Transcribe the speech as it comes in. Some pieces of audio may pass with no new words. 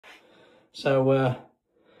So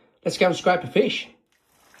let's go and scrape a fish.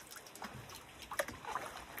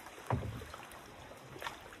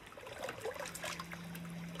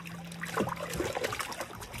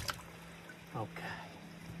 Okay.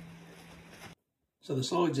 So the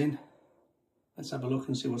slide's in. Let's have a look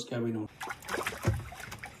and see what's going on.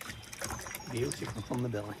 Beautiful from the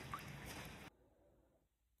belly.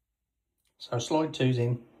 So slide 2's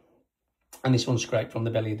in, and this one's scraped from the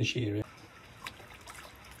belly of the shearer.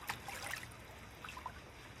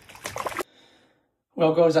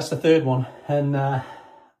 Well guys, that's the third one, and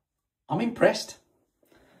I'm impressed.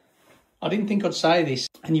 I didn't think I'd say this,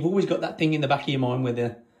 and you've always got that thing in the back of your mind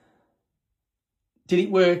whether, did it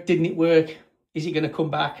work, didn't it work, is it going to come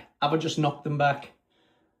back, have I just knocked them back?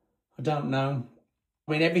 I don't know.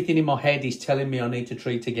 I mean, everything in my head is telling me I need to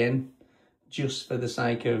treat again, just for the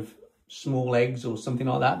sake of small eggs or something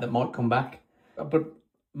like that that might come back. But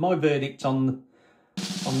my verdict on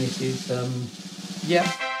this is,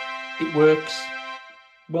 yeah, it works.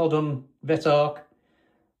 Well done, Vet Arc.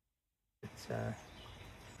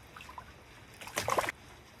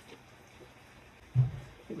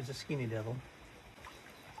 It was a skinny devil.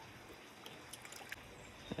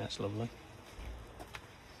 That's lovely.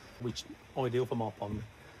 Which ideal for my pond.